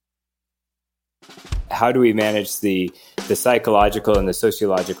how do we manage the psychological and the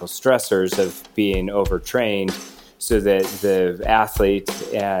sociological stressors of being overtrained so that the athlete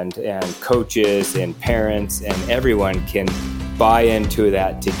and coaches and parents and everyone can buy into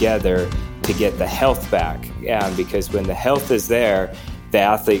that together to get the health back. Because when the health is there, the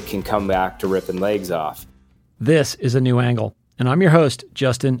athlete can come back to ripping legs off. This is A New Angle, and I'm your host,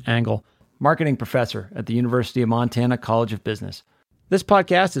 Justin Angle, marketing professor at the University of Montana College of Business. This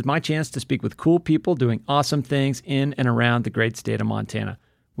podcast is my chance to speak with cool people doing awesome things in and around the great state of Montana.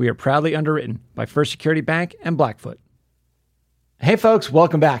 We are proudly underwritten by First Security Bank and Blackfoot. Hey folks,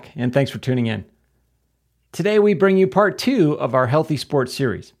 welcome back, and thanks for tuning in. Today we bring you part 2 of our Healthy Sports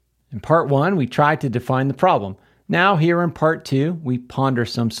series. In part 1, we tried to define the problem. Now here in part 2, we ponder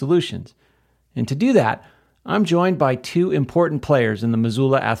some solutions. And to do that, I'm joined by 2 important players in the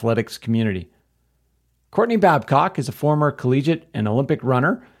Missoula athletics community. Courtney Babcock is a former collegiate and Olympic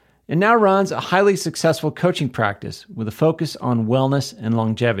runner and now runs a highly successful coaching practice with a focus on wellness and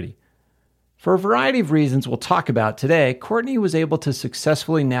longevity. For a variety of reasons we'll talk about today, Courtney was able to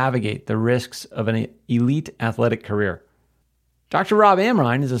successfully navigate the risks of an elite athletic career. Dr. Rob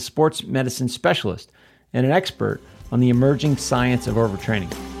Amrine is a sports medicine specialist and an expert on the emerging science of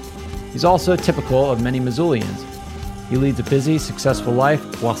overtraining. He's also typical of many Missoulians. He leads a busy, successful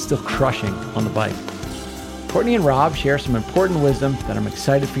life while still crushing on the bike. Courtney and Rob share some important wisdom that I'm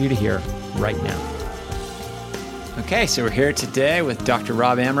excited for you to hear right now. Okay, so we're here today with Dr.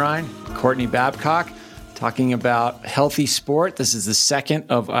 Rob Amrine, Courtney Babcock, talking about healthy sport. This is the second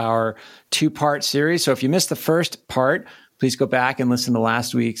of our 2-part series. So if you missed the first part, please go back and listen to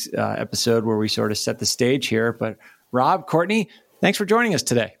last week's episode where we sort of set the stage here. But Rob, Courtney, thanks for joining us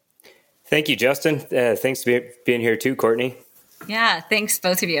today. Thank you, Justin. Thanks for being here too, Courtney. Yeah, thanks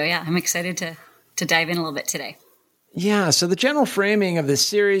both of you. Yeah, I'm excited to dive in a little bit today. Yeah, so the general framing of this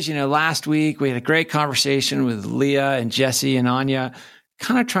series, last week we had a great conversation with Leah and Jesse and Anya,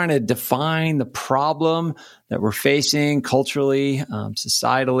 kind of trying to define the problem that we're facing culturally,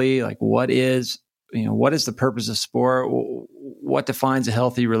 societally, like what is the purpose of sport? What defines a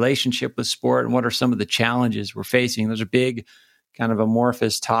healthy relationship with sport? And what are some of the challenges we're facing? Those are big kind of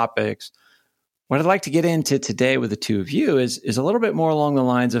amorphous topics. What I'd like to get into today with the two of you is a little bit more along the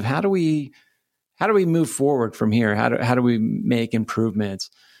lines of how do we move forward from here? How do we make improvements?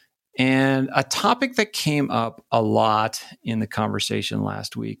 And a topic that came up a lot in the conversation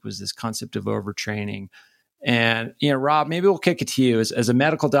last week was this concept of overtraining. And, Rob, maybe we'll kick it to you as a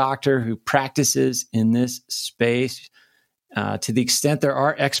medical doctor who practices in this space. To the extent there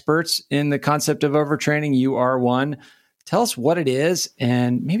are experts in the concept of overtraining, you are one. Tell us what it is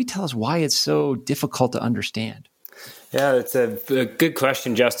and maybe tell us why it's so difficult to understand. Yeah, it's a good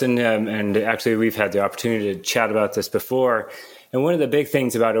question, Justin. And actually, we've had the opportunity to chat about this before. And one of the big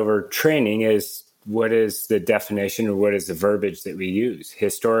things about overtraining is what is the definition or what is the verbiage that we use?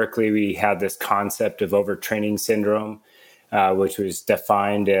 Historically, we had this concept of overtraining syndrome, which was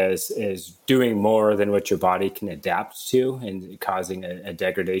defined as doing more than what your body can adapt to and causing a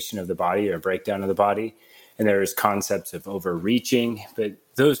degradation of the body or a breakdown of the body. And there's concepts of overreaching, but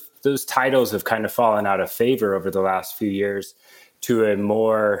those titles have kind of fallen out of favor over the last few years to a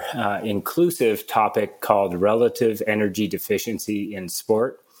more inclusive topic called relative energy deficiency in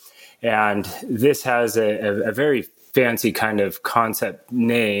sport. And this has a very fancy kind of concept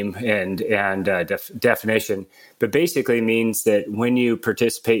name and definition, but basically means that when you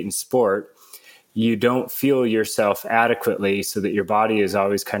participate in sport, you don't fuel yourself adequately so that your body is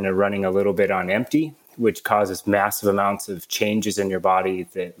always kind of running a little bit on empty, which causes massive amounts of changes in your body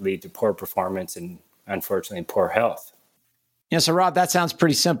that lead to poor performance and, unfortunately, poor health. Yeah, so Rob, that sounds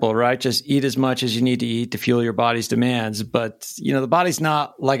pretty simple, right? Just eat as much as you need to eat to fuel your body's demands. But, the body's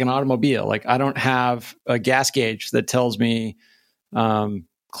not like an automobile. Like I don't have a gas gauge that tells me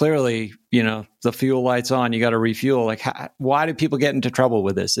clearly, the fuel light's on, you got to refuel. Like why do people get into trouble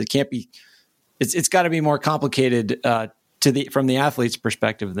with this? It can't be, it's got to be more complicated from the athlete's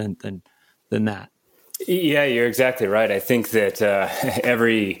perspective than that. Yeah, you're exactly right. I think that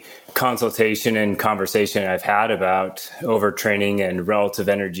every consultation and conversation I've had about overtraining and relative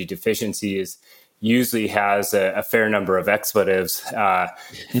energy deficiency usually has a fair number of expletives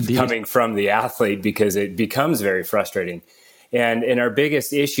coming from the athlete because it becomes very frustrating. And our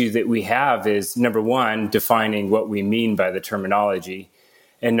biggest issue that we have is, number one, defining what we mean by the terminology.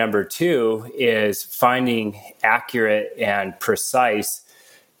 And number two is finding accurate and precise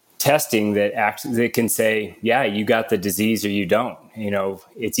testing that can say, yeah, you got the disease or you don't.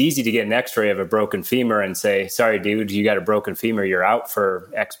 It's easy to get an x-ray of a broken femur and say, sorry, dude, you got a broken femur, you're out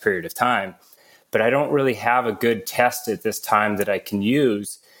for X period of time. But I don't really have a good test at this time that I can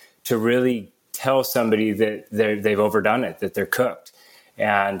use to really tell somebody that they've overdone it, that they're cooked.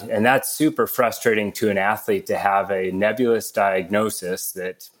 And that's super frustrating to an athlete to have a nebulous diagnosis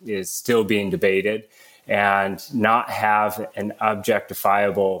that is still being debated and not have an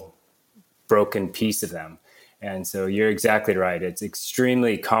objectifiable broken piece of them. And so you're exactly right. It's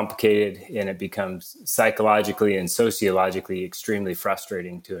extremely complicated, and it becomes psychologically and sociologically extremely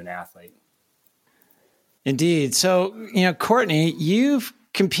frustrating to an athlete. Indeed. So, Courtney, you've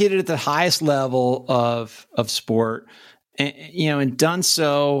competed at the highest level of sport, and done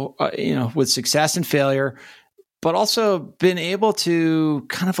so, with success and failure, but also been able to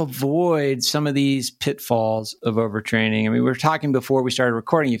kind of avoid some of these pitfalls of overtraining. I mean, we were talking before we started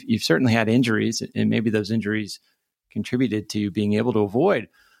recording, you've certainly had injuries, and maybe those injuries contributed to you being able to avoid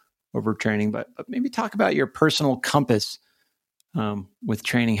overtraining, but maybe talk about your personal compass with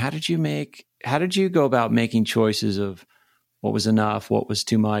training. How did you go about making choices of what was enough, what was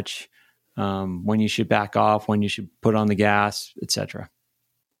too much, when you should back off, when you should put on the gas, et cetera?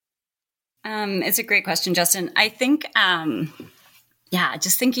 It's a great question, Justin. I think,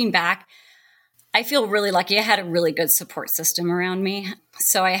 just thinking back, I feel really lucky. I had a really good support system around me.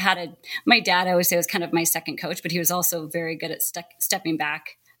 So my dad, I always say, was kind of my second coach, but he was also very good at stepping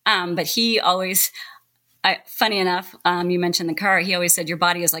back. But he always, funny enough, you mentioned the car. He always said, your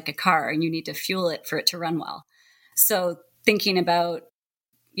body is like a car and you need to fuel it for it to run well. So thinking about,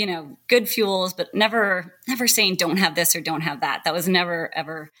 good fuels, but never saying don't have this or don't have that. That was never,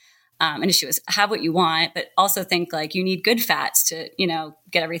 ever an issue. Is have what you want, but also think like you need good fats to,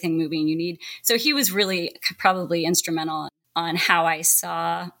 get everything moving. So he was really probably instrumental on how I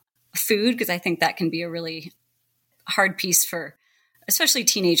saw food, because I think that can be a really hard piece for especially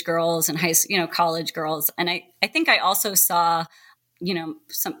teenage girls and college girls. And I think I also saw,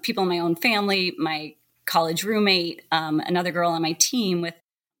 some people in my own family, my college roommate, another girl on my team with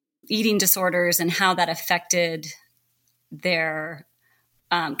eating disorders, and how that affected their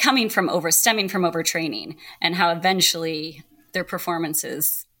stemming from overtraining, and how eventually their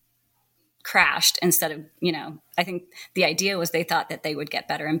performances crashed instead of, I think the idea was they thought that they would get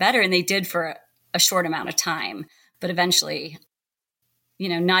better and better, and they did for a short amount of time, but eventually,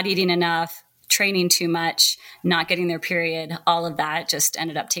 not eating enough, training too much, not getting their period, all of that just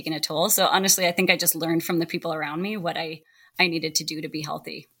ended up taking a toll. So honestly, I think I just learned from the people around me what I needed to do to be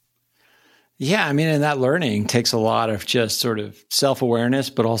healthy. Yeah, I mean, and that learning takes a lot of just sort of self-awareness,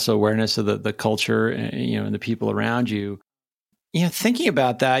 but also awareness of the culture, and the people around you. Thinking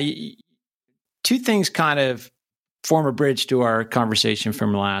about that, two things kind of form a bridge to our conversation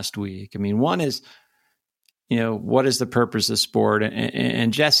from last week. I mean, one is, what is the purpose of sport?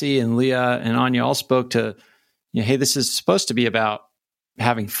 And Jesse and Leah and Anya all spoke to, hey, this is supposed to be about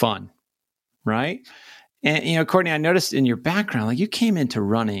having fun, right? And, Courtney, I noticed in your background, like you came into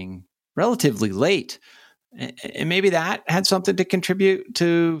running relatively late, and maybe that had something to contribute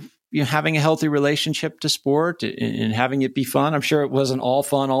to having a healthy relationship to sport and having it be fun. I'm sure it wasn't all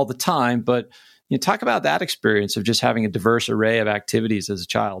fun all the time, but talk about that experience of just having a diverse array of activities as a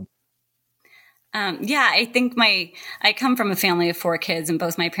child. I think I come from a family of 4 kids, and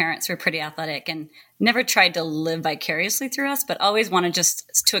both my parents were pretty athletic and never tried to live vicariously through us, but always wanted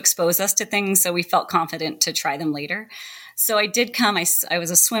just to expose us to things so we felt confident to try them later. So I did come, I was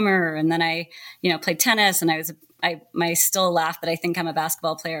a swimmer, and then I, played tennis, and I still laugh that I think I'm a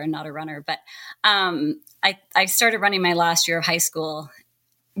basketball player and not a runner. But I started running my last year of high school.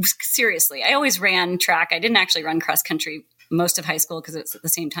 Seriously, I always ran track. I didn't actually run cross country most of high school because it's at the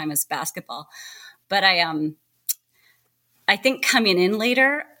same time as basketball. But I think coming in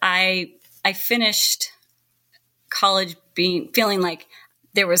later, I finished college feeling like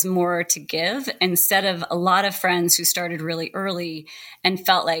there was more to give, instead of a lot of friends who started really early and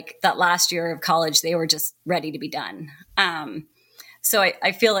felt like that last year of college, they were just ready to be done. So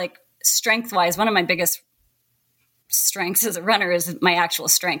I feel like strength-wise, one of my biggest strengths as a runner is my actual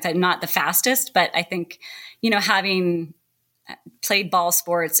strength. I'm not the fastest, but I think, having played ball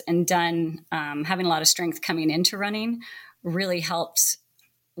sports and done, having a lot of strength coming into running really helped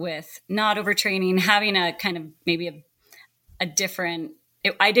with not overtraining, having a kind of maybe a different,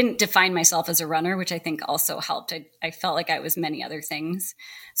 I didn't define myself as a runner, which I think also helped. I felt like I was many other things.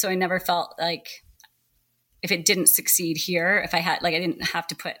 So I never felt like if it didn't succeed here, if I had, like, I didn't have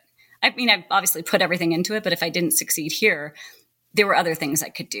to I obviously put everything into it, but if I didn't succeed here, there were other things I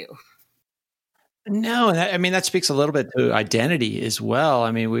could do. No, that speaks a little bit to identity as well.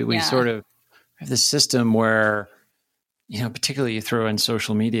 I mean, we sort of have this system where, particularly you throw in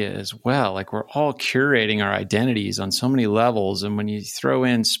social media as well, like we're all curating our identities on so many levels. And when you throw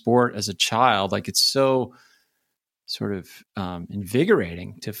in sport as a child, like it's so sort of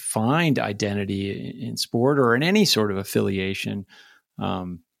invigorating to find identity in sport or in any sort of affiliation.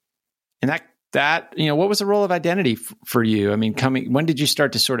 And that what was the role of identity for you? I mean, when did you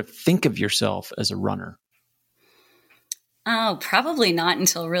start to sort of think of yourself as a runner? Oh, probably not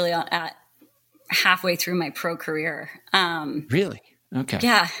until really at halfway through my pro career. Really? Okay.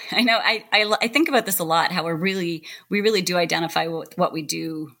 Yeah, I know. I think about this a lot, how we really do identify with what we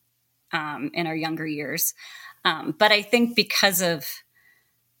do in our younger years. But I think because I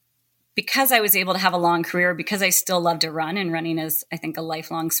was able to have a long career, because I still love to run, and running is, I think, a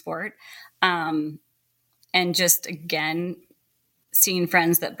lifelong sport. And just, again, seeing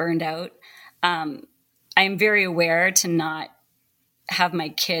friends that burned out, I'm very aware to not have my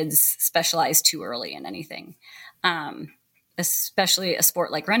kids specialize too early in anything. Especially a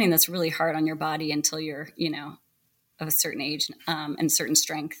sport like running that's really hard on your body until you're, of a certain age and certain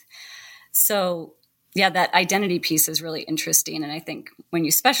strength. So yeah, that identity piece is really interesting. And I think when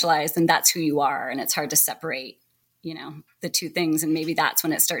you specialize, then that's who you are. And it's hard to separate, the two things. And maybe that's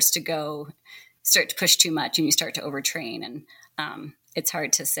when it starts to push too much and you start to overtrain. And it's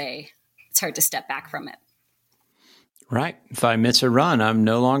hard to step back from it. Right. If I miss a run, I'm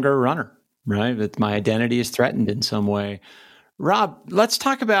no longer a runner, right? My identity is threatened in some way. Rob, let's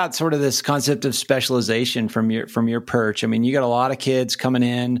talk about sort of this concept of specialization from your perch. I mean, you got a lot of kids coming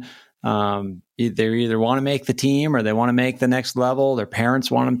in. They either want to make the team or they want to make the next level. Their parents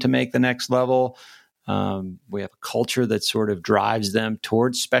want them to make the next level. We have a culture that sort of drives them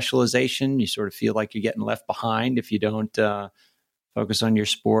towards specialization. You sort of feel like you're getting left behind if you don't focus on your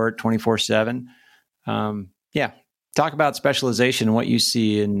sport 24/7. Yeah. Talk about specialization and what you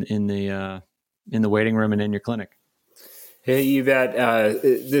see in the waiting room and in your clinic. Hey, you bet.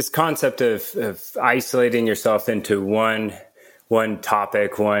 This concept of isolating yourself into one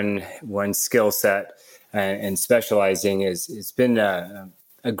topic, one skill set, and specializing has been a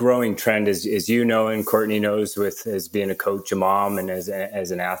growing trend, as you know, and Courtney knows, as being a coach, a mom, and as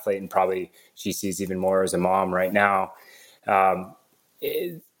an athlete, and probably she sees even more as a mom right now.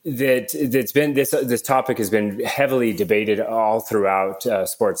 That's been this topic has been heavily debated all throughout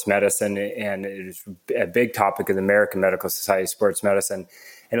sports medicine, and it's a big topic of the American Medical Society of Sports Medicine.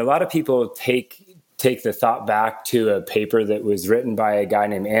 And a lot of people take the thought back to a paper that was written by a guy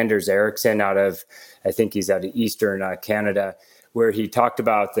named Anders Ericsson I think he's out of Eastern Canada, where he talked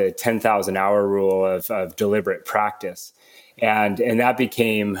about the 10,000 hour rule of deliberate practice. And that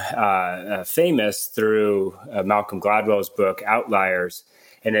became famous through Malcolm Gladwell's book, Outliers.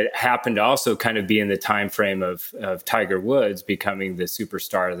 And it happened to also kind of be in the time frame of Tiger Woods becoming the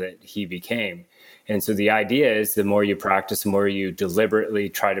superstar that he became. And so the idea is the more you practice, the more you deliberately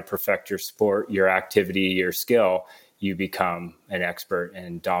try to perfect your sport, your activity, your skill, you become an expert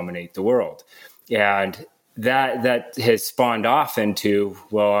and dominate the world. And that has spawned off into,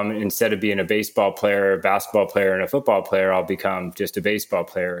 instead of being a baseball player, a basketball player, and a football player, I'll become just a baseball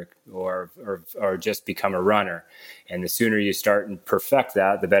player or just become a runner. And the sooner you start and perfect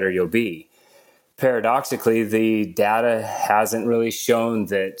that, the better you'll be. Paradoxically, the data hasn't really shown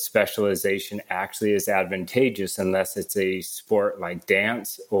that specialization actually is advantageous unless it's a sport like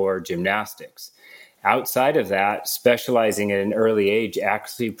dance or gymnastics. Outside of that, specializing at an early age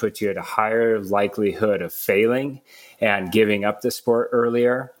actually puts you at a higher likelihood of failing and giving up the sport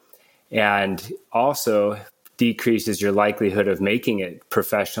earlier, and also decreases your likelihood of making it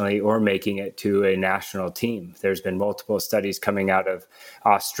professionally or making it to a national team. There's been multiple studies coming out of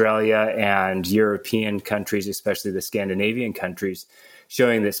Australia and European countries, especially the Scandinavian countries,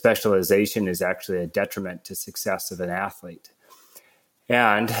 showing that specialization is actually a detriment to success of an athlete.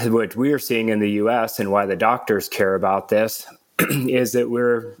 And what we're seeing in the U.S. and why the doctors care about this is that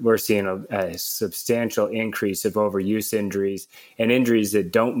we're seeing a substantial increase of overuse injuries and injuries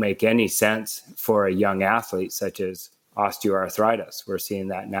that don't make any sense for a young athlete, such as osteoarthritis. We're seeing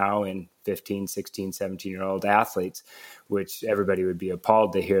that now in 15, 16, 17-year-old athletes, which everybody would be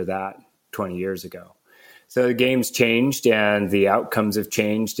appalled to hear that 20 years ago. So the game's changed and the outcomes have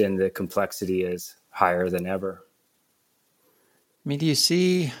changed and the complexity is higher than ever. What do you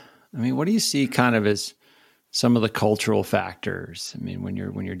see kind of as some of the cultural factors? I mean, when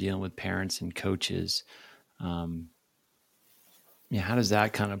you're dealing with parents and coaches, how does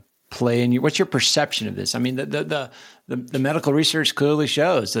that kind of play in you? What's your perception of this? I mean, the medical research clearly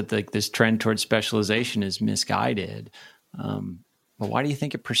shows that this trend towards specialization is misguided. But why do you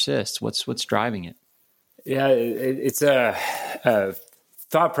think it persists? What's driving it? Yeah, it's a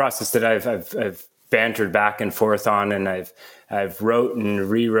thought process that I've bantered back and forth on, and I've wrote and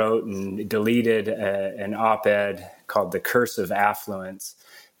rewrote and deleted an op-ed called "The Curse of Affluence"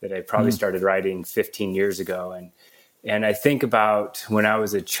 that I probably started writing 15 years ago. And And I think about when I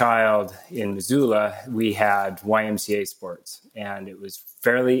was a child in Missoula, we had YMCA sports, and it was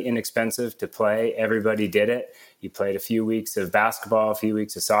fairly inexpensive to play. Everybody did it. You played a few weeks of basketball, a few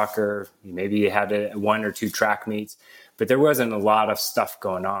weeks of soccer. Maybe you had one or two track meets, but there wasn't a lot of stuff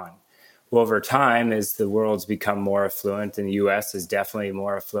going on. Well, over time, as the world's become more affluent, and the U.S. is definitely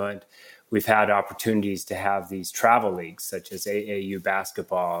more affluent, we've had opportunities to have these travel leagues, such as AAU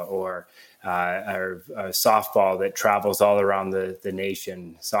basketball or softball that travels all around the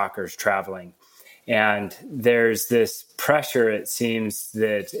nation. Soccer's traveling. And there's this pressure, it seems,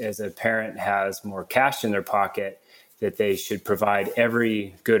 that as a parent has more cash in their pocket, that they should provide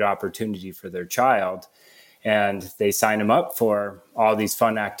every good opportunity for their child. And they sign them up for all these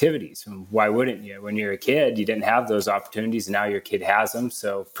fun activities. Why wouldn't you? When you're a kid, you didn't have those opportunities. And now your kid has them.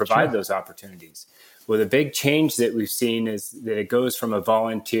 So provide those opportunities. Well, the big change that we've seen is that it goes from a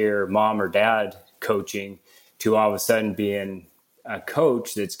volunteer mom or dad coaching to all of a sudden being a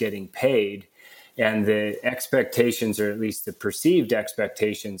coach that's getting paid. And the expectations, or at least the perceived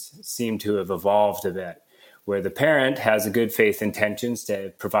expectations, seem to have evolved a bit, where the parent has a good faith intentions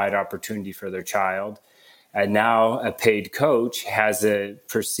to provide opportunity for their child. And now a paid coach has a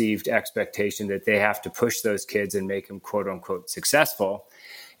perceived expectation that they have to push those kids and make them, quote unquote, successful.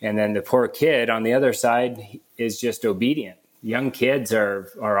 And then the poor kid on the other side is just obedient. Young kids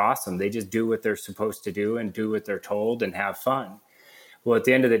are awesome. They just do what they're supposed to do and do what they're told and have fun. Well, at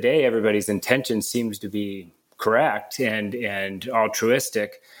the end of the day, everybody's intention seems to be correct and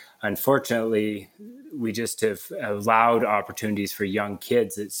altruistic. Unfortunately, we just have allowed opportunities for young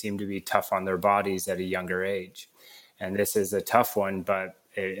kids that seem to be tough on their bodies at a younger age. And this is a tough one, but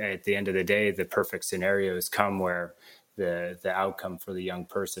at the end of the day, the perfect scenarios come where the outcome for the young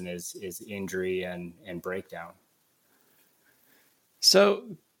person is injury and breakdown.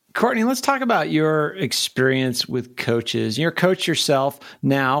 So, Courtney, let's talk about your experience with coaches. You're a coach yourself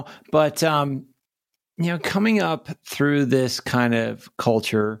now, but coming up through this kind of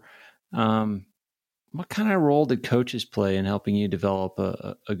culture, what kind of role did coaches play in helping you develop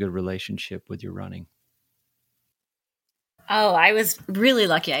a good relationship with your running? Oh, I was really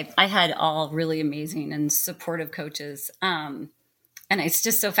lucky. I had all really amazing and supportive coaches. And it's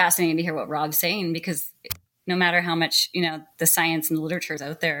just so fascinating to hear what Rob's saying, because no matter how much, the science and the literature is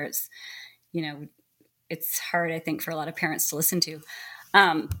out there, it's hard, I think, for a lot of parents to listen to.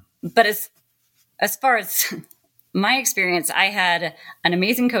 But as far as my experience, I had an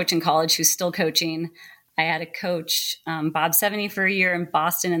amazing coach in college who's still coaching. I had a coach, Bob Seveny, for a year in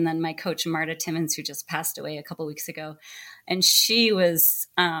Boston, and then my coach, Marta Timmons, who just passed away a couple weeks ago. And she was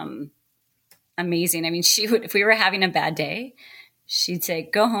amazing. I mean, she would, if we were having a bad day, she'd say,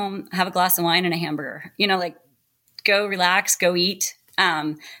 go home, have a glass of wine and a hamburger, go relax, go eat.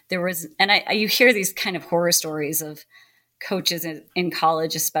 You hear these kind of horror stories of coaches in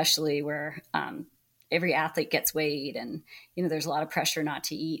college, especially, where every athlete gets weighed and, there's a lot of pressure not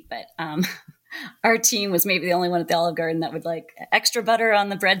to eat. But our team was maybe the only one at the Olive Garden that would like extra butter on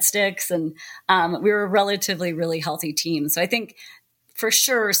the breadsticks. And we were a relatively really healthy team. So I think for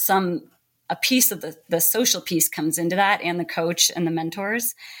sure a piece of the social piece comes into that, and the coach and the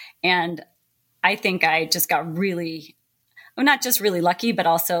mentors. And I think I just got not just really lucky, but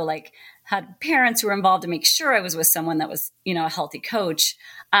also like had parents who were involved to make sure I was with someone that was, a healthy coach.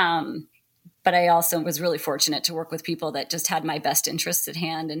 But I also was really fortunate to work with people that just had my best interests at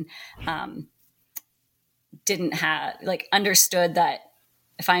hand and understood that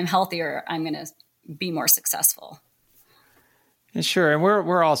if I'm healthier, I'm going to be more successsul. And sure. And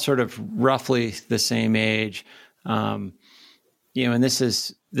we're all sort of roughly the same age. And this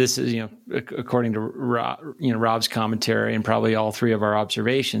is, according to Rob's commentary and probably all three of our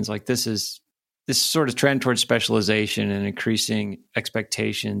observations, like this sort of trend towards specialization and increasing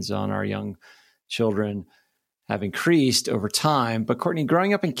expectations on our young children have increased over time. But Courtney,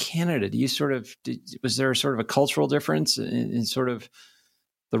 growing up in Canada, was there sort of a cultural difference in sort of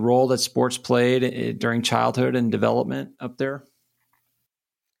the role that sports played during childhood and development up there?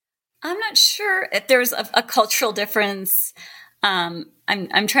 I'm not sure if there's a cultural difference. I'm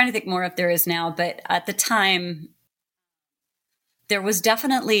trying to think more if there is now, but at the time, there was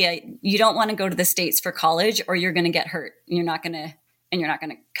definitely you don't want to go to the States for college or you're going to get hurt. You're not going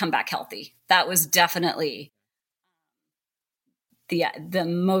to come back healthy. That was definitely the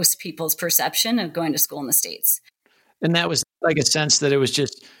most people's perception of going to school in the States. And that was like a sense that it was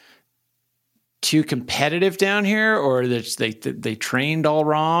just too competitive down here, or that they trained all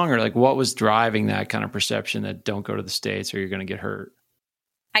wrong, or like what was driving that kind of perception that don't go to the States or you're going to get hurt?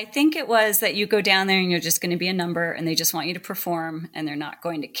 I think it was that you go down there and you're just going to be a number and they just want you to perform and they're not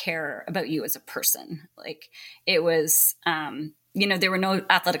going to care about you as a person. Like it was, there were no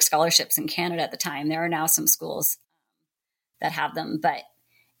athletic scholarships in Canada at the time. There are now some schools that have them, but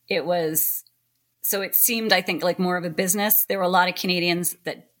so it seemed, I think, like more of a business. There were a lot of Canadians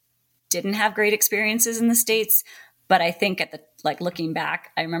that didn't have great experiences in the States. But I think looking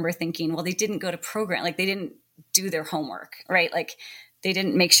back, I remember thinking, well, they didn't go to program, like they didn't do their homework, right? Like they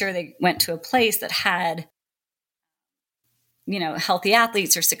didn't make sure they went to a place that had, healthy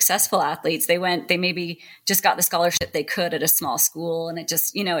athletes or successful athletes. They maybe just got the scholarship they could at a small school and it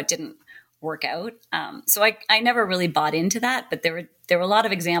just, it didn't work out. So I never really bought into that, but there were a lot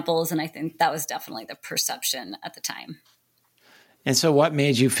of examples. And I think that was definitely the perception at the time. And so what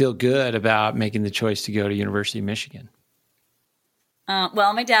made you feel good about making the choice to go to University of Michigan?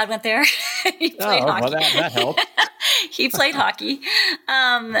 Well, my dad went there. He played hockey. Well, that helped. He played hockey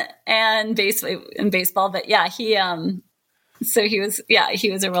and baseball. But yeah, he was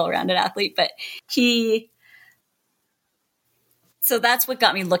a well-rounded athlete. But so that's what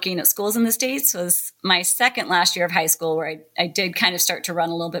got me looking at schools in the States. Was my second last year of high school where I did kind of start to run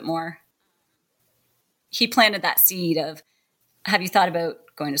a little bit more. He planted that seed of, have you thought about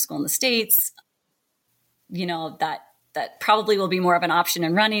going to school in the States? That probably will be more of an option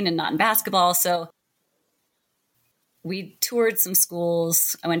in running and not in basketball. So we toured some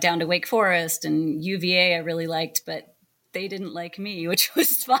schools. I went down to Wake Forest and UVA I really liked, but they didn't like me, which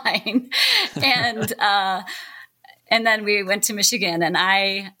was fine. And then we went to Michigan, and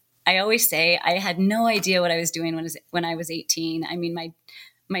I always say I had no idea what I was doing when I was 18. I mean,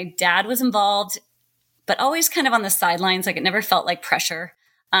 my dad was involved, but always kind of on the sidelines. Like it never felt like pressure.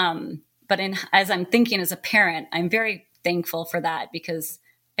 But as I'm thinking as a parent, I'm very thankful for that because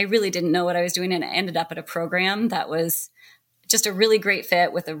I really didn't know what I was doing. And I ended up at a program that was just a really great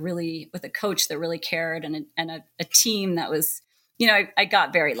fit with a coach that really cared and a team that was, I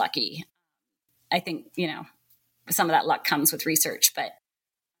got very lucky. I think, some of that luck comes with research, but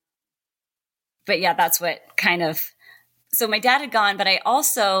yeah, that's what kind of, so my dad had gone, but I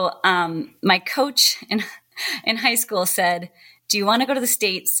also, my coach in high school said, do you want to go to the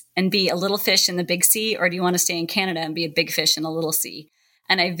States and be a little fish in the big sea, or do you want to stay in Canada and be a big fish in a little sea?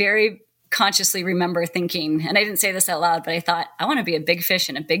 And I very consciously remember thinking, and I didn't say this out loud, but I thought, I want to be a big fish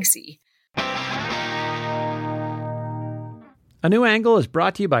in a big sea. A New Angle is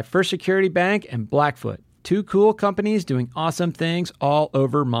brought to you by First Security Bank and Blackfoot, two cool companies doing awesome things all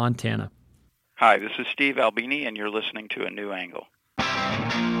over Montana. Hi, this is Steve Albini, and you're listening to A New Angle.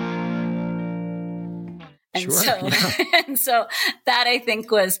 And sure, so, yeah. And so that I think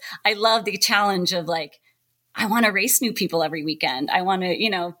I love the challenge of I want to race new people every weekend. I want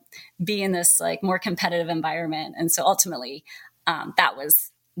to, be in this more competitive environment. And so ultimately, that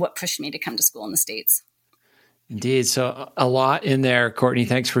was what pushed me to come to school in the States. Indeed. So a lot in there, Courtney.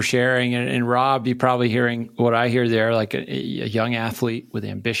 Thanks for sharing. And Rob, you're probably hearing what I hear there, like a young athlete with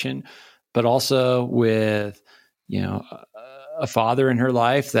ambition, but also with, a father in her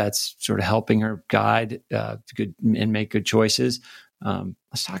life that's sort of helping her guide good and make good choices.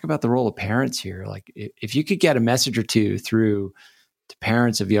 Let's talk about the role of parents here. Like if you could get a message or two through to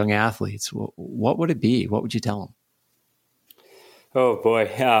parents of young athletes, what would it be? What would you tell them? Oh boy.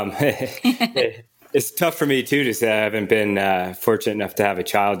 It's tough for me too to say I haven't been fortunate enough to have a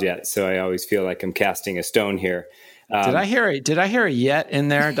child yet. So I always feel like I'm casting a stone here. Did I hear a yet in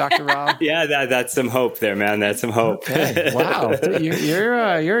there, Dr. Rob? Yeah, that's some hope there, man. That's some hope. Okay. Wow.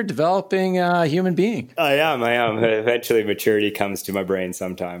 You're a developing human being. I am. Eventually maturity comes to my brain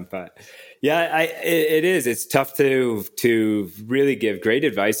sometime, but yeah, it is. It's tough to really give great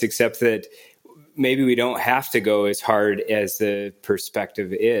advice, except that maybe we don't have to go as hard as the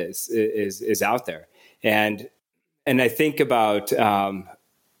perspective is out there. And I think about,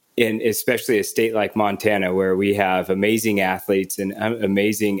 in especially a state like Montana, where we have amazing athletes and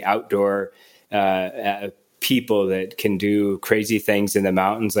amazing outdoor people that can do crazy things in the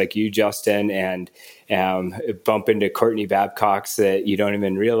mountains like you, Justin, and bump into Courtney Babcock that you don't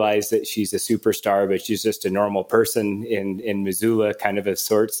even realize that she's a superstar, but she's just a normal person in Missoula, kind of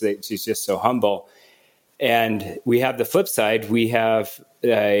sorts, that she's just so humble. And we have the flip side. We have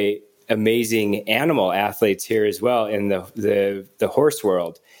amazing animal athletes here as well in the horse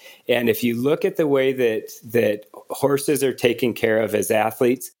world. And if you look at the way that horses are taken care of as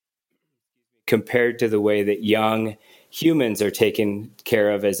athletes compared to the way that young humans are taken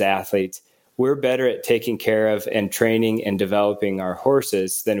care of as athletes, we're better at taking care of and training and developing our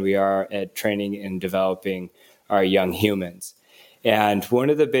horses than we are at training and developing our young humans. And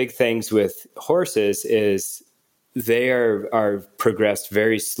one of the big things with horses is they are progressed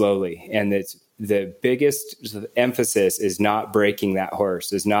very slowly. And it's the biggest emphasis is not breaking that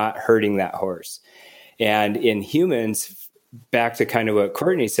horse, is not hurting that horse. And in humans, back to kind of what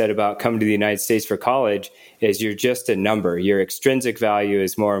Courtney said about coming to the United States for college, is you're just a number. Your extrinsic value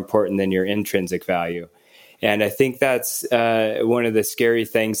is more important than your intrinsic value. And I think that's one of the scary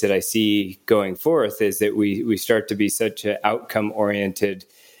things that I see going forth, is that we start to be such an outcome-oriented,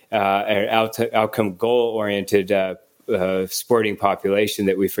 outcome goal-oriented sporting population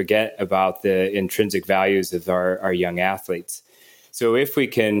that we forget about the intrinsic values of our young athletes. So if we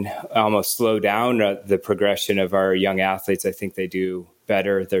can almost slow down the progression of our young athletes, I think they do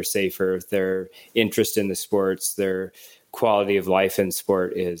better, they're safer, their interest in the sports, their quality of life in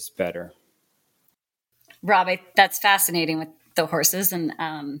sport is better. Rob, that's fascinating with the horses. And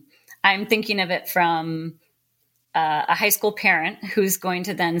I'm thinking of it from a high school parent who's going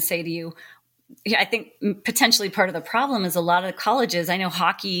to then say to you, I think potentially part of the problem is a lot of colleges, I know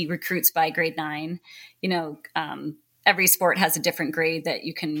hockey recruits by grade 9, every sport has a different grade that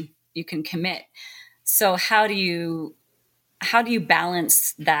you can commit. So how do you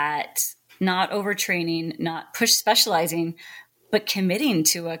balance that, not overtraining, not push specializing, but committing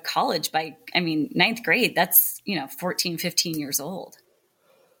to a college by, ninth grade, that's, 14, 15 years old.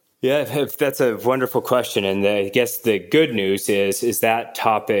 Yeah, that's a wonderful question. And I guess the good news is that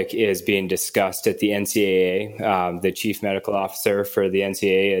topic is being discussed at the NCAA. The chief medical officer for the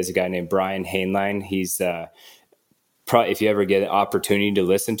NCAA is a guy named Brian Hainline. He's probably, if you ever get an opportunity to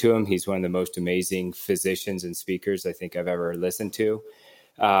listen to him, he's one of the most amazing physicians and speakers I think I've ever listened to.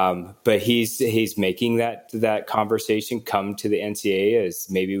 But he's making that conversation come to the NCAA as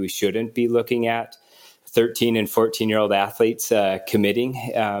maybe we shouldn't be looking at 13 and 14-year-old athletes committing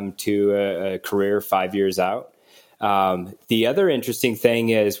to a career 5 years out. The other interesting thing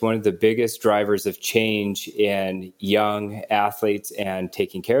is one of the biggest drivers of change in young athletes and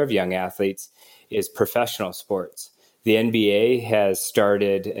taking care of young athletes is professional sports. The NBA has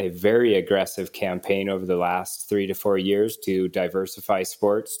started a very aggressive campaign over the last 3 to 4 years to diversify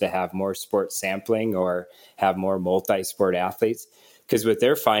sports, to have more sports sampling or have more multi-sport athletes. Because what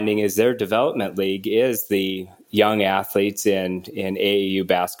they're finding is their development league is the young athletes in AAU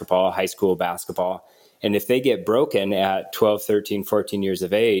basketball, high school basketball. And if they get broken at 12, 13, 14 years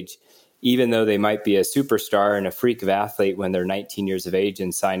of age, even though they might be a superstar and a freak of athlete when they're 19 years of age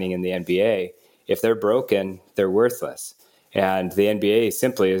and signing in the NBA, if they're broken, they're worthless. And the NBA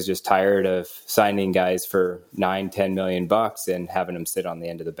simply is just tired of signing guys for $9-10 million and having them sit on the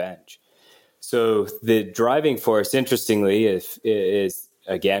end of the bench. So the driving force, interestingly, is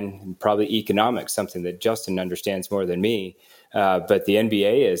again, probably economics, something that Justin understands more than me. But the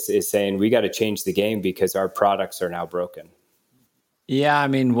NBA is saying we got to change the game because our products are now broken. Yeah,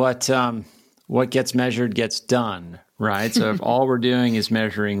 what gets measured gets done, right? So if all we're doing is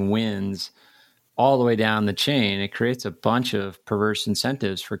measuring wins all the way down the chain, it creates a bunch of perverse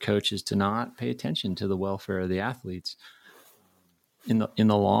incentives for coaches to not pay attention to the welfare of the athletes in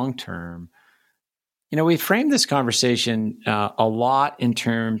the long term. We framed this conversation a lot in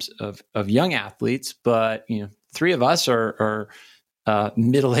terms of young athletes, but three of us are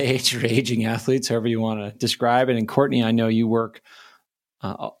middle-aged or aging athletes, however you want to describe it. And Courtney, I know you work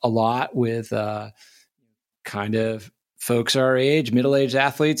a lot with kind of folks our age, middle-aged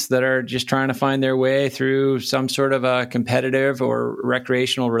athletes that are just trying to find their way through some sort of a competitive or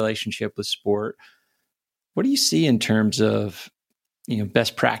recreational relationship with sport. What do you see in terms of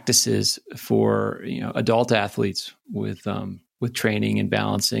best practices for adult athletes with training and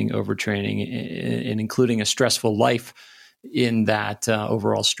balancing, overtraining, and including a stressful life in that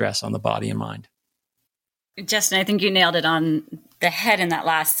overall stress on the body and mind? Justin, I think you nailed it on the head in that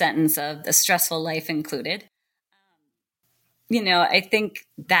last sentence of the stressful life included. I think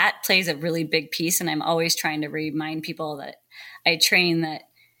that plays a really big piece, and I'm always trying to remind people that I train that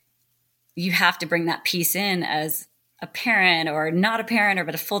you have to bring that piece in as a parent or not a parent or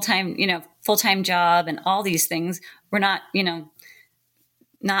but a full-time job and all these things. We're not,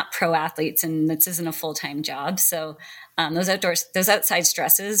 not pro athletes, and this isn't a full-time job. So those outside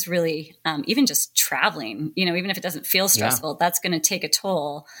stresses really, even just traveling, even if it doesn't feel stressful, that's going to take a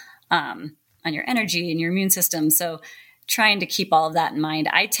toll on your energy and your immune system. So trying to keep all of that in mind,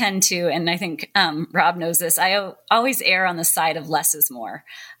 I tend to, and I think Rob knows this, I always err on the side of less is more.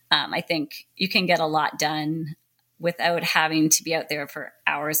 I think you can get a lot done without having to be out there for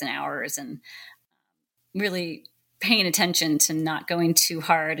hours and hours, and really paying attention to not going too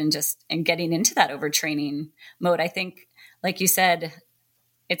hard and getting into that overtraining mode. I think, like you said,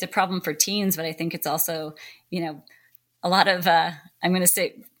 it's a problem for teens, but I think it's also, a lot of, I'm going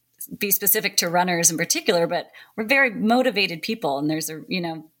to be specific to runners in particular, but we're very motivated people. And there's a,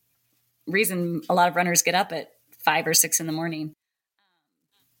 reason a lot of runners get up at 5 or 6 in the morning.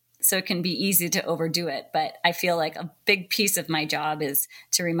 So it can be easy to overdo it. But I feel like a big piece of my job is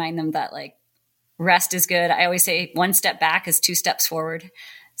to remind them that like rest is good. I always say 1 step back is 2 steps forward.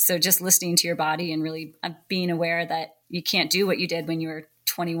 So just listening to your body and really being aware that you can't do what you did when you were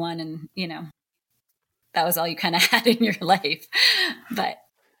 21 and, that was all you kind of had in your life. But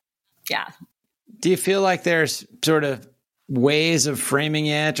yeah. Do you feel like there's sort of ways of framing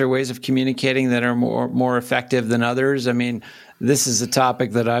it or ways of communicating that are more effective than others? I mean, this is a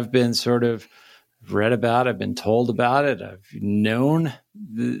topic that I've been sort of read about. I've been told about it. I've known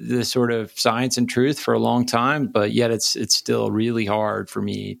the sort of science and truth for a long time, but yet it's still really hard for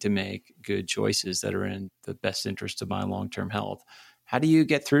me to make good choices that are in the best interest of my long-term health. How do you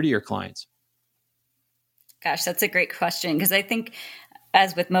get through to your clients? Gosh, that's a great question. Because I think,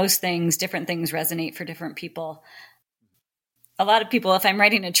 as with most things, different things resonate for different people. A lot of people, if I'm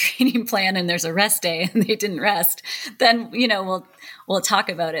writing a training plan and there's a rest day and they didn't rest, then, we'll talk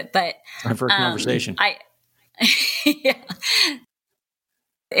about it. But for a conversation. Yeah,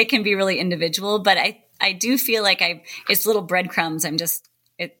 it can be really individual, but I do feel like it's little breadcrumbs.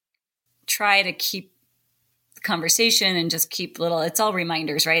 Try to keep conversation and just keep it's all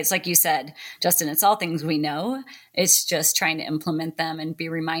reminders, right? It's like you said, Justin, it's all things we know. It's just trying to implement them and be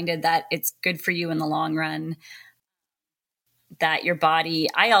reminded that it's good for you in the long run, that your body,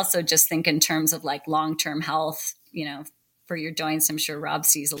 I also just think in terms of like long-term health, for your joints. I'm sure Rob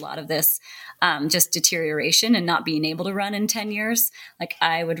sees a lot of this, just deterioration and not being able to run in 10 years. Like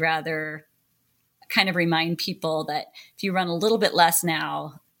I would rather kind of remind people that if you run a little bit less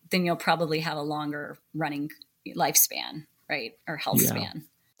now, then you'll probably have a longer running lifespan, right? Or health span.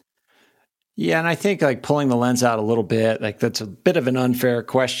 Yeah. And I think like pulling the lens out a little bit, like that's a bit of an unfair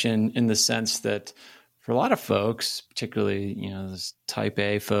question in the sense that for a lot of folks, particularly, those type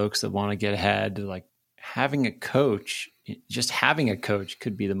A folks that want to get ahead, like having a coach, just having a coach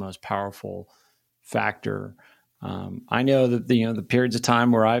could be the most powerful factor. I know that the periods of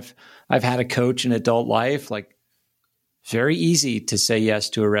time where I've had a coach in adult life, like very easy to say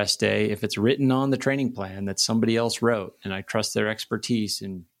yes to a rest day if it's written on the training plan that somebody else wrote, and I trust their expertise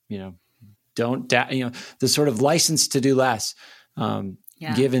and the sort of license to do less,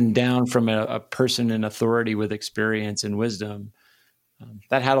 given down from a person in authority with experience and wisdom,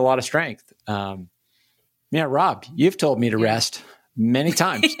 that had a lot of strength. Rob, you've told me to rest many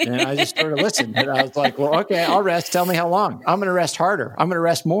times, and I just sort of listened. And I was like, well, okay, I'll rest. Tell me how long. I'm going to rest harder. I'm going to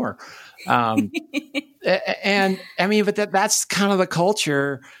rest more. And I mean, but that's kind of the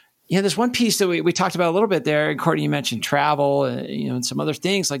culture. There's one piece that we talked about a little bit there. And Courtney, you mentioned travel, and some other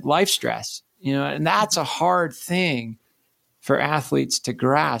things like life stress, and that's a hard thing for athletes to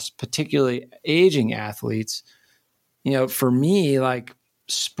grasp, particularly aging athletes. For me, like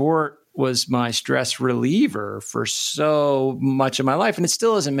sport was my stress reliever for so much of my life, and it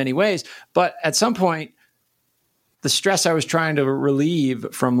still is in many ways. But at some point, the stress I was trying to relieve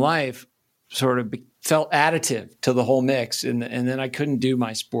from life sort of felt additive to the whole mix. And then I couldn't do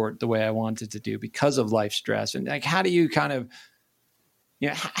my sport the way I wanted to do because of life stress. And like, how do you kind of,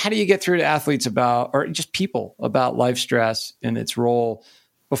 how do you get through to athletes about, or just people about life stress and its role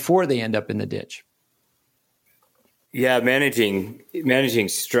before they end up in the ditch? Yeah, managing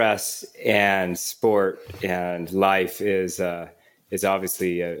stress and sport and life is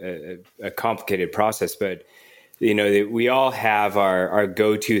obviously a complicated process, but we all have our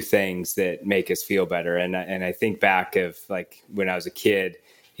go-to things that make us feel better. And I think back of like when I was a kid,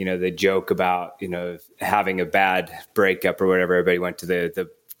 the joke about, having a bad breakup or whatever, everybody went to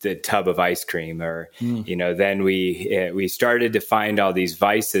the tub of ice cream or, then we started to find all these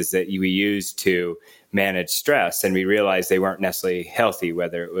vices that we use to manage stress. And we realized they weren't necessarily healthy,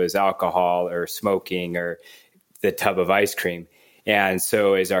 whether it was alcohol or smoking or the tub of ice cream. And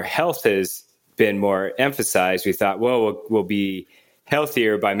so as our health has been more emphasized, we thought, well, we'll be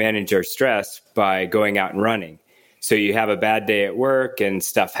healthier by managing our stress by going out and running. So you have a bad day at work and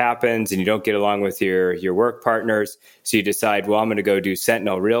stuff happens and you don't get along with your work partners. So you decide, well, I'm going to go do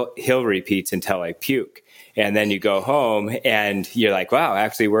Sentinel hill repeats until I puke. And then you go home and you're like, wow,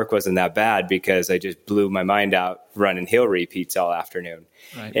 actually work wasn't that bad because I just blew my mind out running hill repeats all afternoon.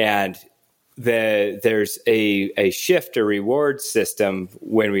 Right. And there's a shift, a reward system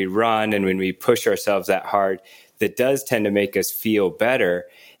when we run and when we push ourselves that hard that does tend to make us feel better.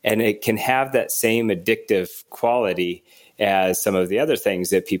 And it can have that same addictive quality as some of the other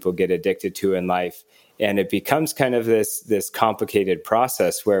things that people get addicted to in life. And it becomes kind of this complicated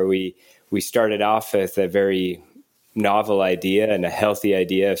process where we started off with a very novel idea and a healthy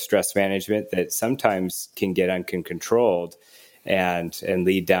idea of stress management that sometimes can get uncontrolled and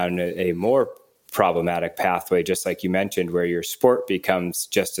lead down a more problematic pathway, just like you mentioned, where your sport becomes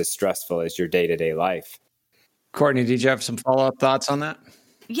just as stressful as your day-to-day life. Courtney, did you have some follow-up thoughts on that?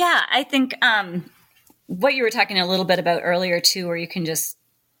 Yeah, I think what you were talking a little bit about earlier too, where you can just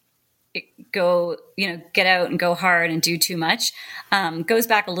go, get out and go hard and do too much, goes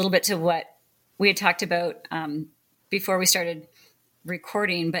back a little bit to what we had talked about before we started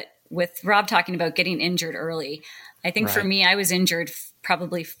recording, but with Rob talking about getting injured early. I think for me, I was injured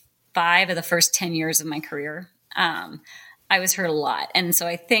probably 5 of the first 10 years of my career. I was hurt a lot. And so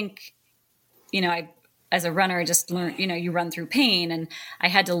I think, I, as a runner, I just learned, you run through pain, and I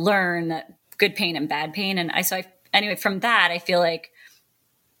had to learn that good pain and bad pain. And anyway, from that, I feel like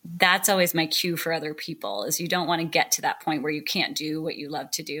that's always my cue for other people, is you don't want to get to that point where you can't do what you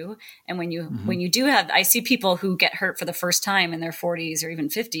love to do. And when you do I see people who get hurt for the first time in their 40s or even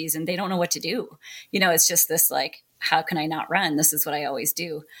 50s, and they don't know what to do. It's just this like, how can I not run? This is what I always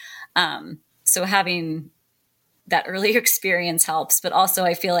do. So having that early experience helps, but also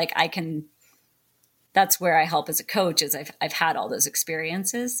I feel like that's where I help as a coach, is I've had all those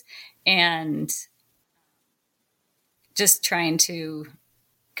experiences, and just trying to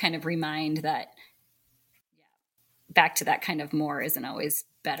kind of remind that back to that kind of more isn't always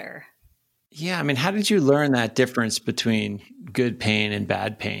better. Yeah. I mean, how did you learn that difference between good pain and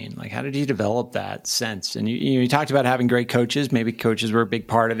bad pain? Like, how did you develop that sense? And you talked about having great coaches. Maybe coaches were a big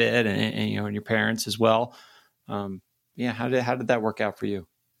part of it, and your parents as well. How did that work out for you?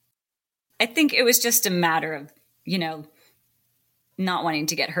 I think it was just a matter of, not wanting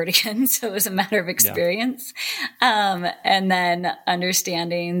to get hurt again. So it was a matter of experience. Yeah. And then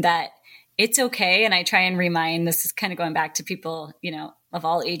understanding that it's okay. And I try and remind, this is kind of going back to people, of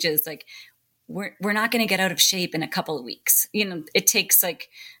all ages, like we're not going to get out of shape in a couple of weeks. It takes like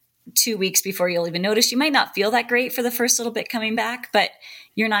 2 weeks before you'll even notice. You might not feel that great for the first little bit coming back, but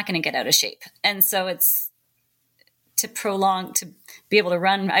you're not going to get out of shape. And so it's to be able to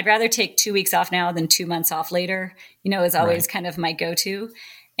run. I'd rather take 2 weeks off now than 2 months off later, is always kind of my go-to,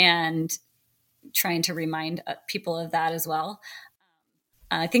 and trying to remind people of that as well.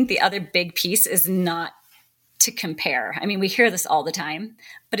 I think the other big piece is not to compare. I mean, we hear this all the time,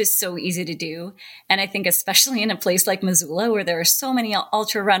 but it's so easy to do. And I think especially in a place like Missoula, where there are so many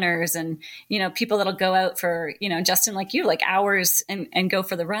ultra runners and, people that'll go out for, Justin, like you, like hours and go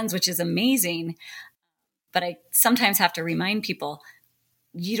for the runs, which is amazing. But I sometimes have to remind people,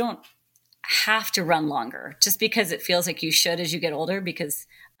 you don't have to run longer just because it feels like you should as you get older, because,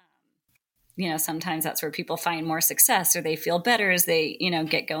 sometimes that's where people find more success, or they feel better as they,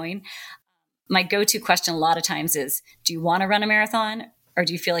 get going. My go-to question a lot of times is, do you want to run a marathon, or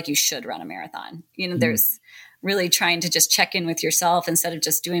do you feel like you should run a marathon? There's really trying to just check in with yourself instead of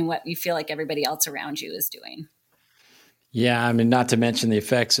just doing what you feel like everybody else around you is doing. Yeah, I mean, not to mention the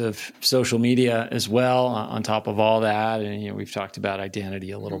effects of social media as well on top of all that. And, we've talked about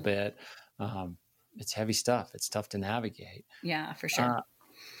identity a little bit. It's heavy stuff. It's tough to navigate. Yeah, for sure.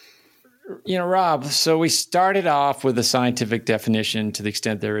 Rob, so we started off with a scientific definition, to the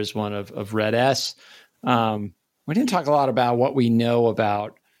extent there is one, of RED-S. We didn't talk a lot about what we know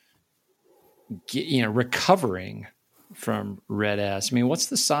about, recovering from RED-S. I mean, what's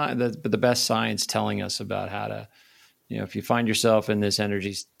the best science telling us about how to, if you find yourself in this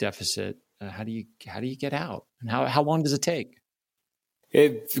energy deficit, how do you get out, and how long does it take?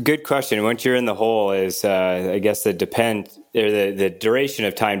 Good question. Once you're in the hole, is I guess the duration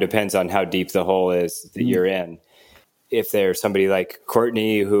of time depends on how deep the hole is that you're in. If there's somebody like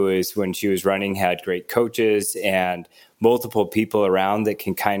Courtney, who is, when she was running, had great coaches and multiple people around that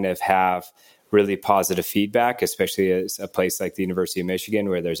can kind of have really positive feedback, especially as a place like the University of Michigan,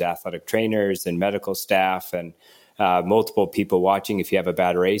 where there's athletic trainers and medical staff and multiple people watching. If you have a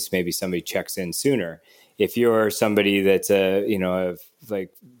bad race, maybe somebody checks in sooner. If you're somebody that's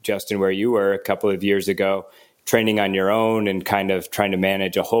like Justin, where you were a couple of years ago, training on your own and kind of trying to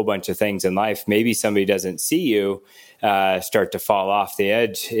manage a whole bunch of things in life, maybe somebody doesn't see you start to fall off the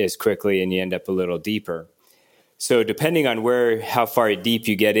edge as quickly, and you end up a little deeper. So depending on how far deep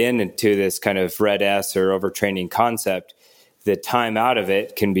you get into this kind of RED-S or overtraining concept, the time out of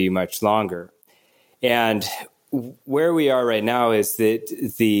it can be much longer. And where we are right now is that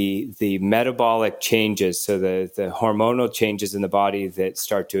the metabolic changes, so the hormonal changes in the body that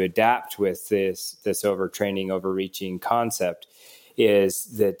start to adapt with this overtraining, overreaching concept, is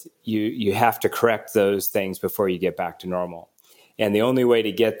that you have to correct those things before you get back to normal. And the only way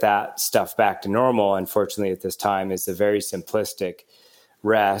to get that stuff back to normal, unfortunately at this time, is a very simplistic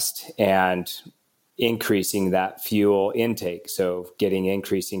rest and increasing that fuel intake. So getting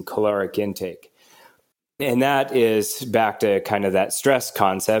increasing caloric intake. And that is back to kind of that stress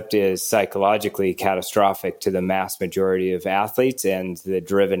concept is psychologically catastrophic to the mass majority of athletes and the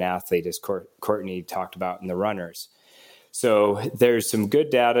driven athlete, as Courtney talked about in the runners. So there's some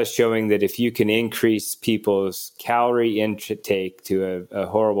good data showing that if you can increase people's calorie intake to a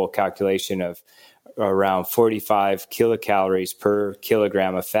horrible calculation of around 45 kilocalories per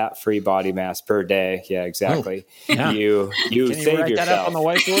kilogram of fat-free body mass per day. Yeah, exactly. Oh, yeah. You Can save write yourself. that up on the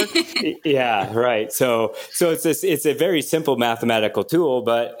whiteboard? Yeah, right. So it's a very simple mathematical tool,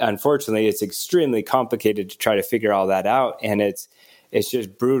 but unfortunately, it's extremely complicated to try to figure all that out, and it's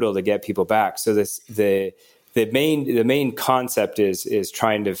just brutal to get people back. So the main concept is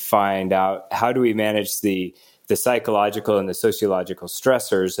trying to find out how do we manage the psychological and the sociological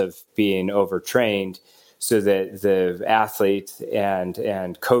stressors of being overtrained so that the athlete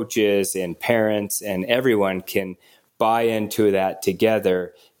and coaches and parents and everyone can buy into that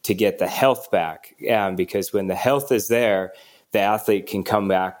together to get the health back. Because when the health is there, the athlete can come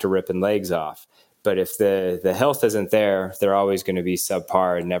back to ripping legs off. But if the health isn't there, they're always going to be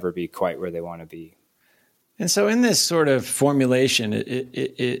subpar and never be quite where they want to be. And so in this sort of formulation,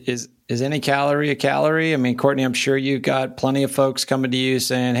 is any calorie a calorie? I mean, Courtney, I'm sure you've got plenty of folks coming to you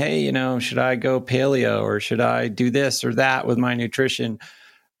saying, hey, should I go paleo or should I do this or that with my nutrition?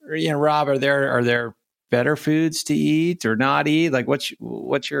 Or, Rob, are there better foods to eat or not eat? Like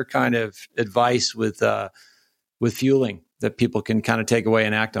what's your kind of advice with fueling that people can kind of take away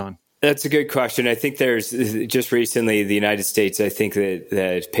and act on? That's a good question. I think there's just recently the United States, I think that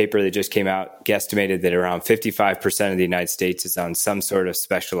the paper that just came out guesstimated that around 55% of the United States is on some sort of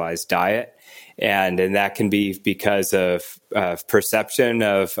specialized diet. And that can be because of perception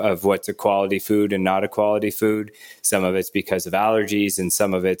of what's a quality food and not a quality food. Some of it's because of allergies and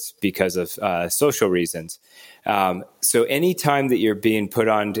some of it's because of social reasons. So anytime that you're being put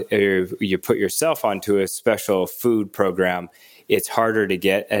on, or you put yourself onto a special food program, it's harder to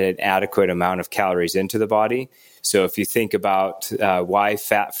get an adequate amount of calories into the body. So if you think about why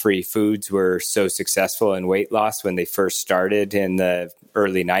fat-free foods were so successful in weight loss when they first started in the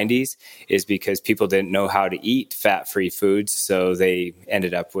early 90s, is because people didn't know how to eat fat-free foods, so they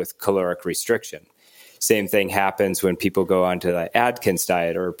ended up with caloric restriction. Same thing happens when people go onto the Atkins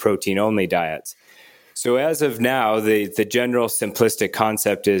diet or protein-only diets. So as of now, the general simplistic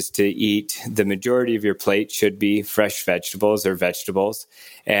concept is to eat the majority of your plate should be fresh vegetables or vegetables.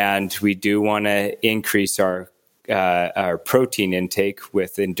 And we do want to increase our protein intake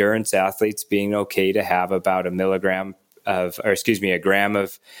with endurance athletes being okay to have about a gram of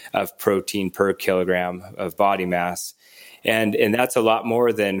protein per kilogram of body mass. And that's a lot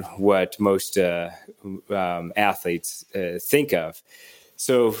more than what most athletes think of.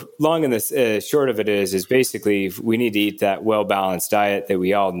 So long and the short of it is basically we need to eat that well-balanced diet that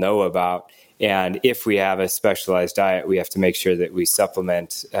we all know about. And if we have a specialized diet, we have to make sure that we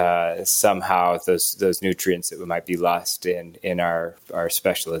supplement somehow those nutrients that we might be lost in our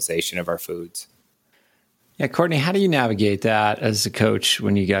specialization of our foods. Yeah, Courtney, how do you navigate that as a coach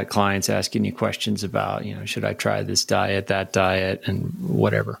when you got clients asking you questions about, should I try this diet, that diet, and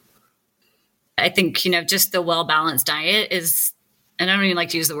whatever? I think, just the well-balanced diet is, and I don't even like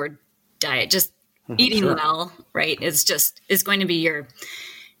to use the word diet, just eating well, right, is going to be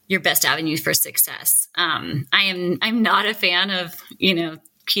your best avenue for success. I'm not a fan of,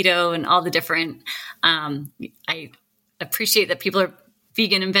 keto and all the different, I appreciate that people are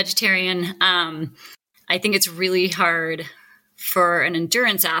vegan and vegetarian. I think it's really hard for an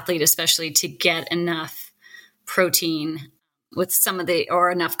endurance athlete, especially, to get enough protein with or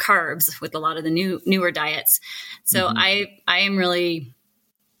enough carbs with a lot of the newer diets. So I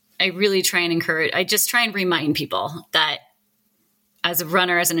really try and encourage, I just try and remind people that as a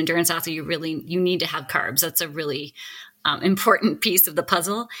runner, as an endurance athlete, you need to have carbs. That's a really important piece of the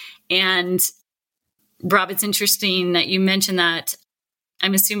puzzle. And Rob, it's interesting that you mentioned that.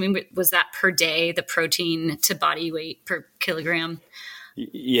 I'm assuming, was that per day, the protein to body weight per kilogram?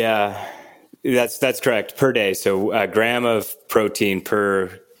 Yeah, that's correct, per day. So a gram of protein per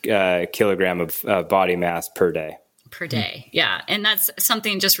kilogram of body mass per day. Per day, yeah. And that's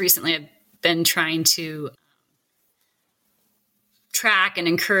something just recently I've been trying to track and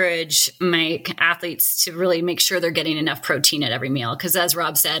encourage my athletes to really make sure they're getting enough protein at every meal. Because as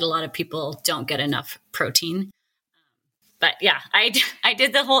Rob said, a lot of people don't get enough protein. But yeah, I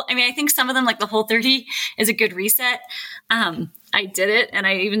did I think some of them, like the Whole30 is a good reset. I did it. And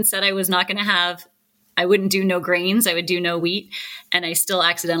I even said I was not going to have I wouldn't do no grains. I would do no wheat. And I still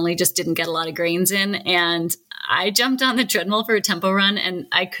accidentally just didn't get a lot of grains in. And I jumped on the treadmill for a tempo run, and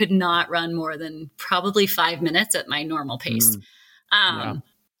I could not run more than probably 5 minutes at my normal pace.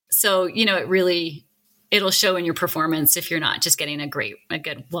 So, it'll show in your performance if you're not just getting a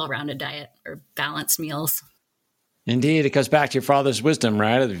good, well-rounded diet or balanced meals. Indeed. It goes back to your father's wisdom,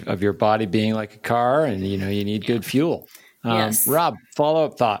 right? Of your body being like a car, and, you need good fuel. Yes. Rob,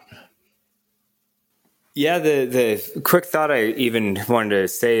 follow-up thought. Yeah, the quick thought I even wanted to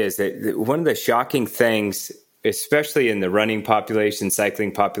say is that one of the shocking things, especially in the running population,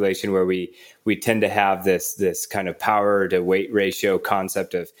 cycling population, where we tend to have this kind of power to weight ratio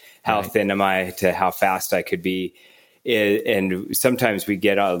concept of how thin am I to how fast I could be. And sometimes we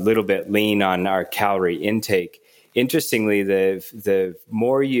get a little bit lean on our calorie intake. Interestingly, the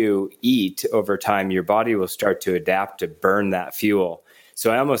more you eat over time, your body will start to adapt to burn that fuel.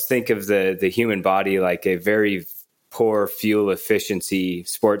 So I almost think of the human body like a very poor fuel efficiency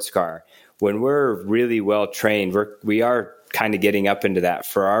sports car. When we're really well trained, we are kind of getting up into that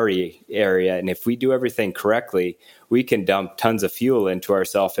Ferrari area. And if we do everything correctly, we can dump tons of fuel into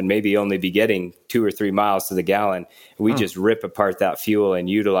ourselves and maybe only be getting 2 or 3 miles to the gallon. We just rip apart that fuel and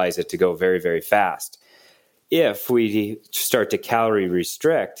utilize it to go very, very fast. If we start to calorie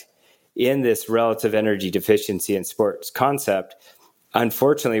restrict in this relative energy deficiency in sports concept,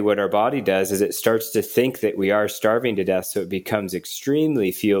 unfortunately, what our body does is it starts to think that we are starving to death. So it becomes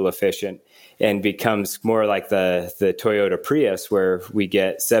extremely fuel efficient and becomes more like the Toyota Prius, where we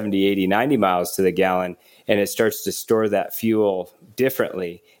get 70, 80, 90 miles to the gallon, and it starts to store that fuel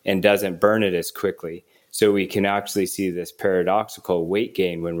differently and doesn't burn it as quickly. So we can actually see this paradoxical weight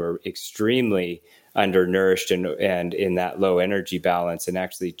gain when we're extremely undernourished and in that low energy balance, and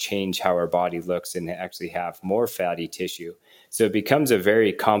actually change how our body looks and actually have more fatty tissue. So it becomes a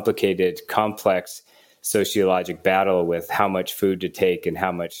very complicated, complex sociologic battle with how much food to take and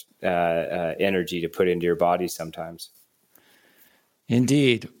how much energy to put into your body sometimes.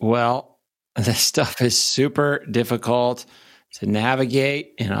 Indeed. Well, this stuff is super difficult to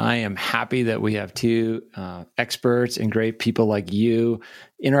navigate, and I am happy that we have two experts and great people like you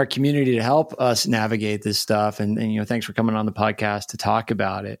in our community to help us navigate this stuff. And thanks for coming on the podcast to talk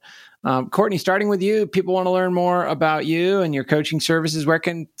about it. Courtney, starting with you, people want to learn more about you and your coaching services. Where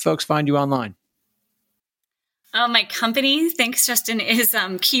can folks find you online? My company, thanks, Justin, is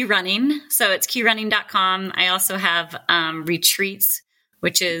Key Running. So it's keyrunning.com. I also have retreats,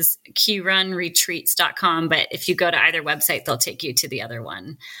 which is keyrunretreats.com. But if you go to either website, they'll take you to the other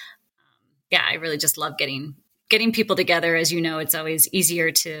one. I really just love getting people together. As you know, it's always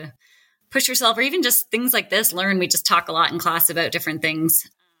easier to push yourself, or even just things like this. We just talk a lot in class about different things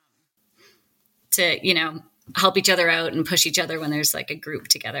to, help each other out and push each other when there's like a group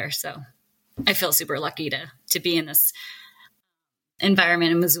together. So I feel super lucky to be in this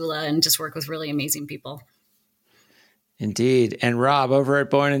environment in Missoula and just work with really amazing people. Indeed. And Rob, over at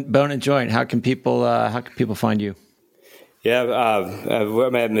Bone and Joint, how can people find you? Yeah,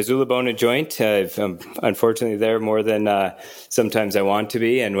 I'm at Missoula Bone and Joint. I'm unfortunately there more than sometimes I want to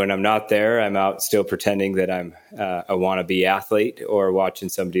be. And when I'm not there, I'm out still pretending that I'm a wannabe athlete, or watching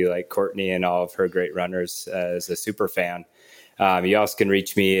somebody like Courtney and all of her great runners as a super fan. You also can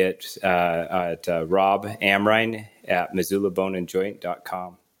reach me at Rob Amrine at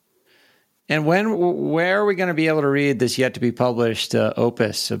MissoulaBoneandJoint.com. And where are we going to be able to read this yet to be published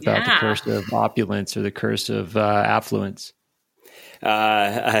opus about the curse of opulence or the curse of affluence?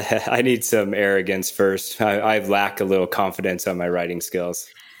 I need some arrogance first. I lack a little confidence on my writing skills.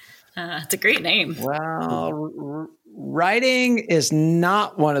 It's a great name. Well, writing is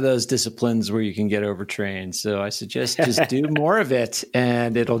not one of those disciplines where you can get overtrained. So I suggest just do more of it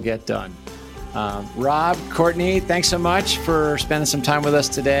and it'll get done. Rob, Courtney, thanks so much for spending some time with us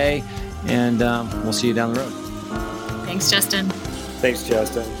today. And we'll see you down the road. Thanks, Justin. Thanks,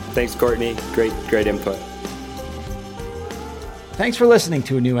 Justin. Thanks, Courtney. Great input. Thanks for listening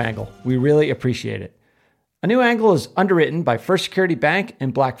to A New Angle. We really appreciate it. A New Angle is underwritten by First Security Bank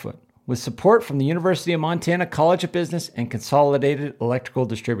and Blackfoot, with support from the University of Montana College of Business and Consolidated Electrical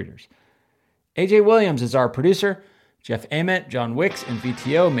Distributors. AJ Williams is our producer. Jeff Ament, John Wicks, and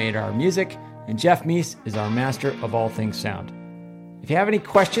VTO made our music. And Jeff Meese is our master of all things sound. If you have any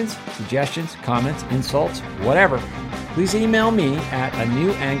questions, suggestions, comments, insults, whatever, please email me at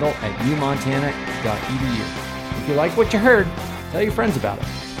anewangle@umontana.edu. If you like what you heard, tell your friends about it.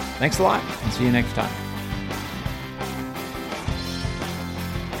 Thanks a lot, and see you next time.